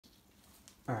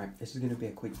Alright, this is going to be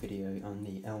a quick video on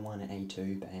the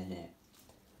L1A2 bayonet.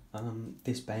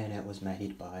 This bayonet was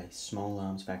made by Small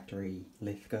Arms Factory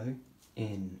Lithgow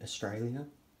in Australia.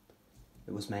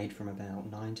 It was made from about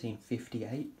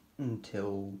 1958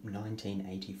 until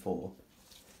 1984.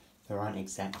 There aren't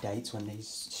exact dates when these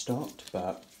stopped,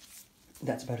 but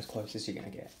that's about as close as you're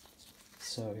going to get.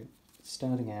 So,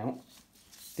 starting out,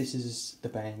 this is the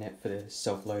bayonet for the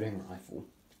self-loading rifle.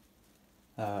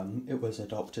 It was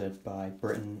adopted by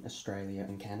Britain, Australia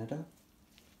and Canada.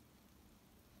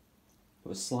 It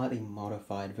was a slightly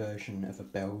modified version of a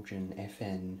Belgian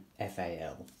FN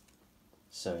FAL.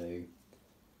 So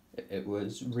it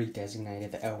was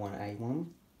redesignated the L1A2,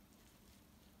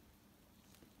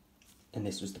 and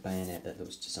this was the bayonet that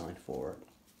was designed for it.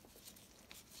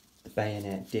 The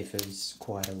bayonet differs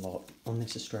quite a lot on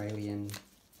this Australian,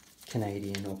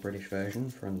 Canadian or British version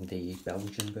from the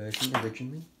Belgian version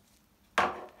originally.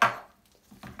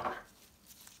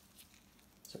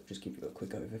 So I'll just give you a quick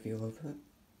overview of it,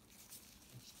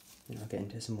 and I'll get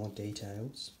into some more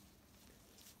details.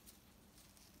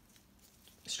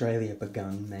 Australia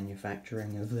begun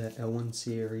manufacturing of the L1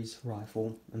 series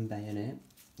rifle and bayonet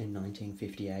in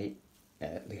 1958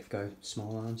 at Lithgow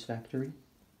Small Arms Factory.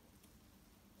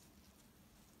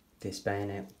 This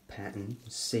bayonet pattern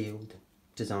was sealed,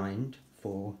 designed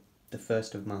for the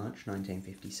 1st of March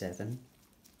 1957,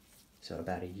 so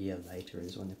about a year later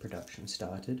is when the production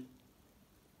started.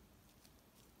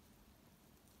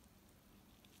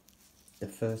 The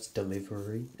first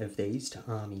delivery of these to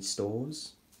army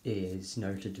stores is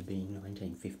noted to be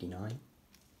 1959.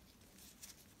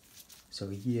 So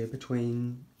a year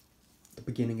between the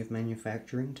beginning of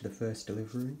manufacturing to the first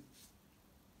delivery.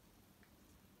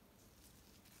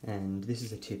 And this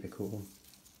is a typical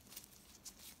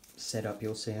setup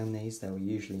you'll see on these. They were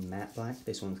usually matte black.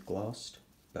 This one's glossed,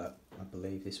 but I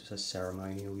believe this was a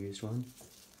ceremonial used one.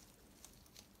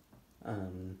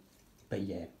 But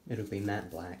yeah, it'll be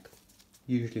matte black.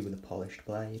 Usually with a polished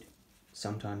blade,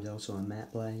 sometimes also a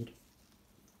matte blade.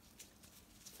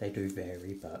 They do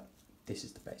vary, but this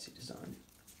is the basic design.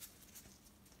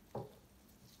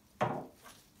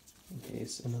 And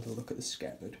here's another look at the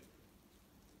scabbard.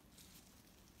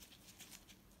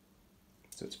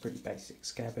 So it's a pretty basic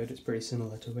scabbard, it's pretty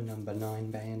similar to a number 9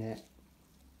 bayonet.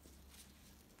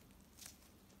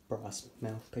 Brass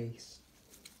mouthpiece,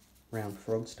 round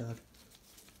frog stud.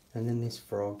 And then this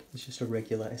frog is just a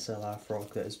regular SLR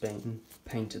frog that has been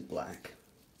painted black.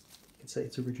 You can see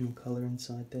its original colour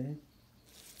inside there.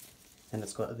 And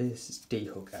it's got this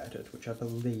D-hook added, which I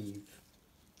believe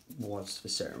was for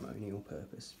ceremonial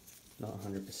purpose, not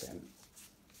 100%.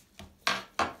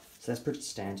 So that's pretty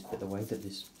standard, but the way that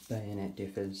this bayonet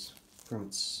differs from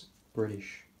its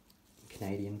British and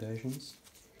Canadian versions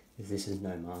is this has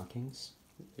no markings,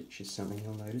 which is something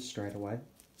you'll notice straight away.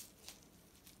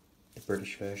 The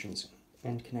British versions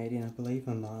and Canadian, I believe,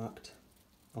 are marked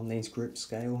on these grip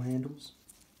scale handles.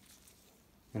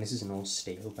 And this is an all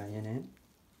steel bayonet.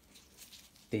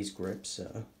 These grips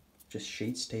are just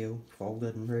sheet steel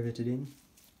folded and riveted in.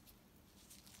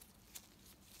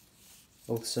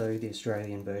 Also, the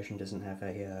Australian version doesn't have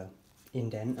a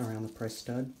indent around the press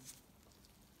stud.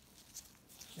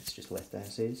 It's just left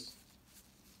as is.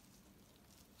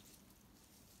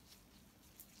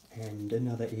 And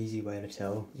another easy way to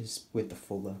tell is with the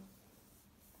fuller.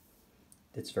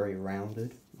 It's very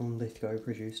rounded on Lithgow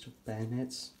produced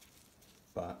bayonets,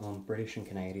 but on British and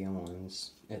Canadian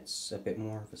ones it's a bit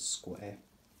more of a square.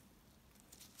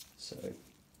 So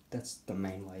that's the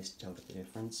main ways to tell the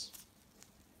difference.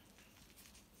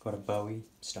 Got a Bowie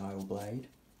style blade.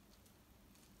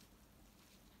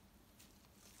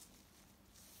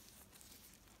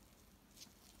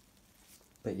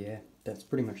 But yeah, that's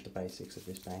pretty much the basics of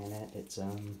this bayonet. It's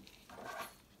a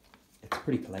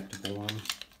pretty collectible one,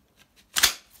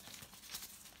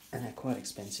 and they're quite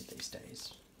expensive these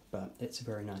days, but it's a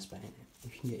very nice bayonet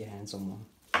if you can get your hands on one.